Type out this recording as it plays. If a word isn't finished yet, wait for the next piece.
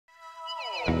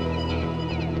Hello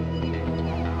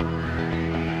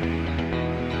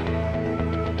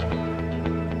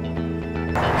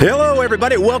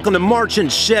everybody, welcome to Marching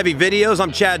Chevy Videos.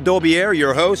 I'm Chad Dolbier,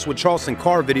 your host with Charleston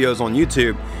Car Videos on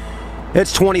YouTube.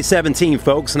 It's 2017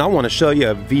 folks, and I want to show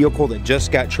you a vehicle that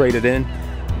just got traded in.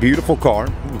 Beautiful car,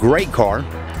 great car.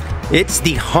 It's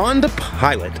the Honda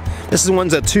Pilot. This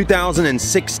one's a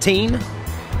 2016.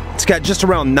 It's got just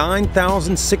around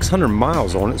 9,600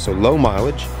 miles on it, so low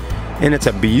mileage. And it's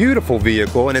a beautiful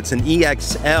vehicle, and it's an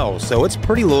EXL, so it's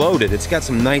pretty loaded. It's got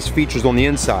some nice features on the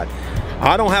inside.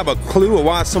 I don't have a clue of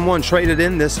why someone traded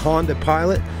in this Honda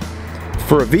Pilot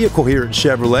for a vehicle here at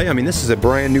Chevrolet. I mean, this is a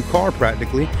brand new car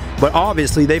practically, but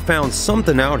obviously they found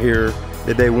something out here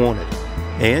that they wanted.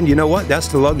 And you know what? That's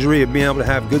the luxury of being able to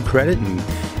have good credit and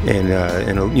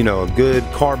a good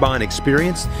car buying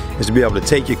experience, is to be able to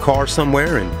take your car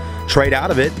somewhere and trade out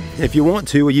of it if you want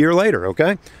to a year later,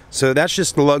 okay? So that's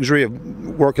just the luxury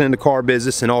of working in the car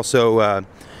business, and also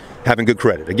having good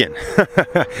credit. Again,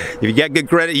 if you get good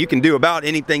credit, you can do about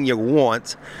anything you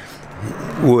want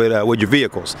with your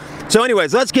vehicles. So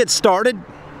anyways, let's get started.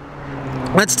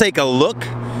 Let's take a look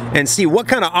and see what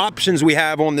kind of options we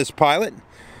have on this Pilot,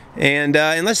 and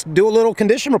let's do a little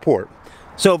condition report.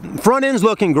 So front end's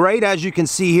looking great, as you can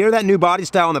see here. That new body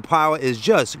style on the Pilot is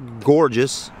just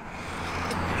gorgeous.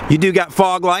 You do got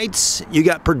fog lights, you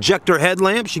got projector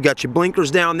headlamps, you got your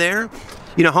blinkers down there.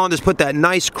 You know, Honda's put that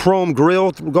nice chrome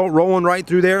grille rolling right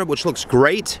through there, which looks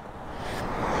great.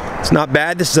 It's not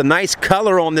bad. This is a nice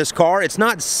color on this car. It's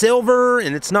not silver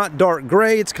and it's not dark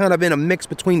gray. It's kind of in a mix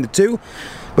between the two.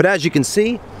 But as you can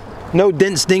see, no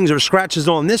dents, dings, or scratches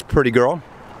on this pretty girl.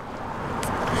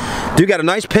 Do got a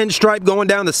nice pinstripe going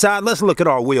down the side. Let's look at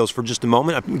our wheels for just a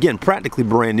moment. Again, practically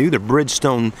brand new. They're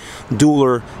Bridgestone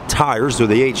Dueler tires. They're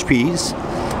the HPs.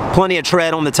 Plenty of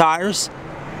tread on the tires.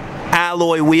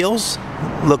 Alloy wheels,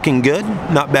 looking good,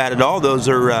 not bad at all. Those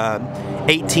are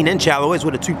 18-inch alloys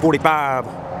with a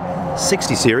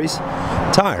 245/60 series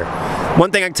tire.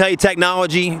 One thing I can tell you,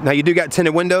 technology, now you do got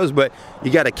tinted windows, but you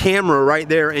got a camera right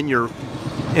there in your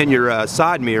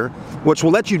side mirror, which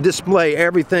will let you display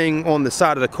everything on the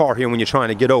side of the car here when you're trying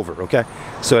to get over, okay?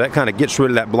 So that kind of gets rid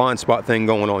of that blind spot thing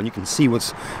going on. You can see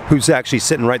who's actually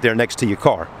sitting right there next to your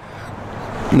car.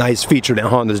 Nice feature that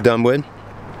Honda's done with.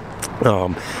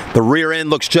 The rear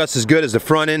end looks just as good as the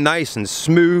front end, nice and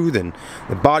smooth, and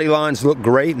the body lines look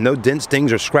great. No dents,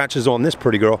 dings, or scratches on this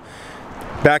pretty girl.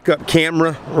 Backup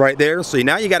camera right there. So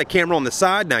now you got a camera on the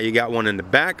side, now you got one in the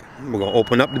back. We're going to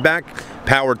open up the back.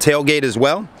 Power tailgate as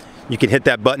well. You can hit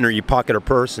that button or your pocket or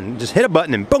purse and just hit a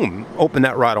button and boom, open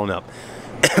that right on up.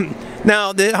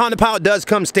 Now the Honda Pilot does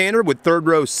come standard with third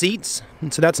row seats,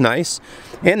 so that's nice.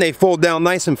 And they fold down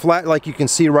nice and flat like you can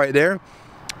see right there.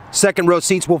 Second row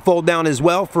seats will fold down as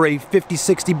well for a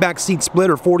 50-60 back seat split,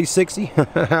 or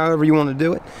 40-60, however you want to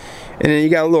do it. And then you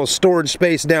got a little storage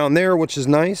space down there, which is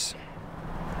nice.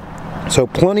 So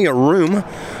plenty of room.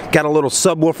 Got a little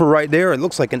subwoofer right there. It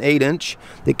looks like an 8-inch.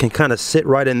 It can kind of sit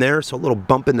right in there, so a little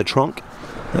bump in the trunk.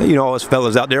 You know, us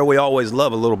fellas out there, we always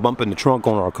love a little bump in the trunk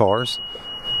on our cars.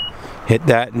 Hit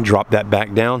that and drop that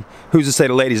back down. Who's to say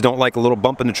the ladies don't like a little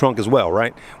bump in the trunk as well,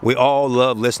 right? We all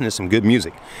love listening to some good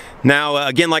music. Now,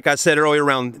 again, like I said earlier,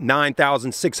 around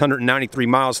 9,693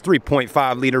 miles,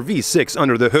 3.5 liter V6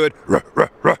 under the hood.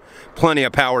 Plenty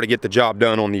of power to get the job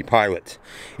done on the Pilot.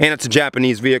 And it's a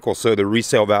Japanese vehicle, so the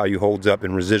resale value holds up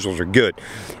and residuals are good.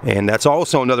 And that's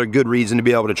also another good reason to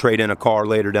be able to trade in a car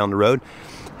later down the road,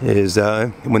 is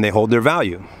when they hold their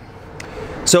value.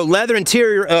 So leather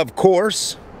interior, of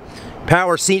course.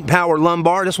 Power seat, power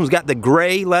lumbar. This one's got the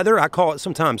gray leather. I call it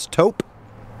sometimes taupe.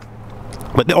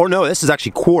 Or no, this is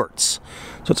actually quartz.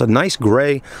 So it's a nice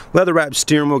gray leather wrapped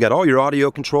steering wheel. Got all your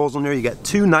audio controls on there. You got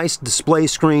two nice display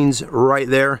screens right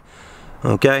there.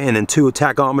 Okay, and then two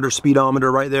tachometer,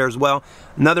 speedometer right there as well.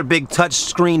 Another big touch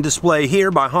screen display here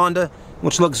by Honda,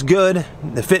 which looks good.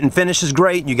 The fit and finish is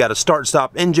great. You got a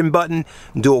start-stop engine button,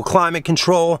 dual climate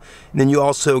control, and then you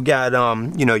also got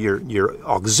you know, your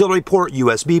auxiliary port,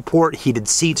 USB port, heated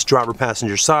seats, driver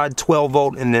passenger side, 12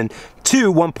 volt, and then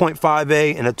two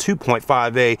 1.5A and a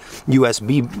 2.5A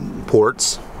USB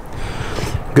ports.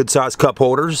 Good size cup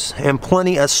holders and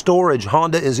plenty of storage.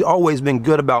 Honda has always been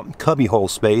good about cubbyhole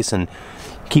space and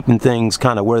keeping things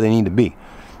kind of where they need to be.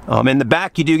 In the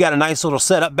back, you do got a nice little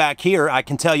setup back here. I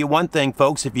can tell you one thing,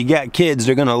 folks, if you got kids,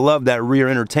 they're going to love that rear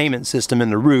entertainment system in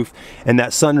the roof and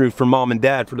that sunroof for mom and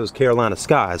dad for those Carolina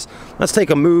skies. Let's take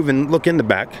a move and look in the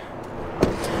back.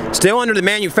 Still under the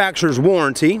manufacturer's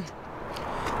warranty.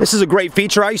 This is a great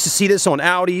feature. I used to see this on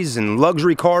Audis and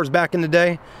luxury cars back in the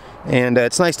day, and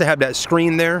it's nice to have that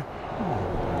screen there.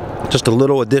 Just a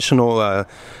little additional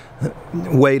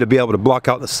way to be able to block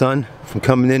out the sun from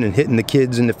coming in and hitting the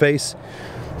kids in the face.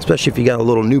 Especially if you got a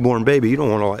little newborn baby, you don't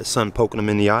want all that sun poking them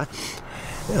in the eye.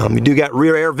 You do got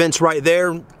rear air vents right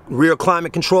there, rear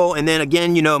climate control, and then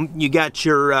again, you know, you got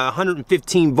your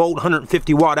 115 volt,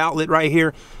 150 watt outlet right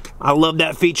here. I love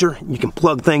that feature. You can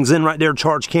plug things in right there,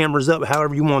 charge cameras up,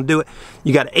 however you want to do it.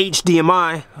 You got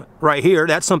HDMI right here.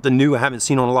 That's something new I haven't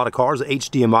seen on a lot of cars,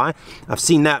 HDMI. I've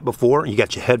seen that before. You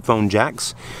got your headphone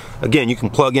jacks. Again, you can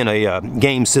plug in a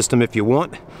game system if you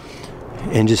want,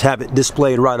 and just have it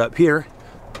displayed right up here.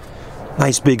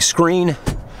 Nice big screen.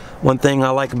 One thing I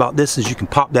like about this is you can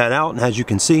pop that out, and as you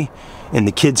can see, and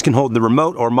the kids can hold the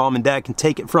remote, or mom and dad can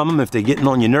take it from them if they're getting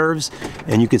on your nerves,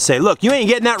 and you could say, look, you ain't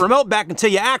getting that remote back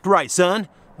until you act right, son.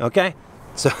 Okay?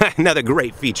 So another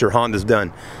great feature Honda's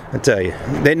done. I tell you,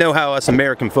 they know how us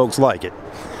American folks like it.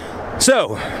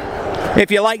 So if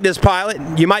you like this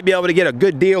Pilot, you might be able to get a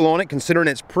good deal on it, considering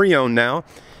it's pre-owned now,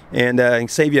 and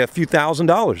save you a few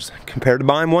 $1,000s compared to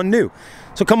buying one new.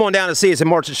 So come on down and see us at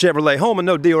Marchant Chevrolet, home of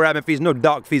no dealer admin fees, no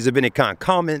doc fees of any kind.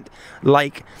 Comment,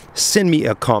 like, send me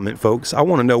a comment, folks. I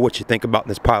want to know what you think about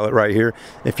this Pilot right here,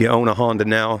 if you own a Honda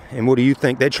now, and what do you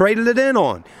think they traded it in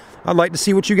on? I'd like to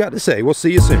see what you got to say. We'll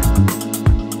see you soon.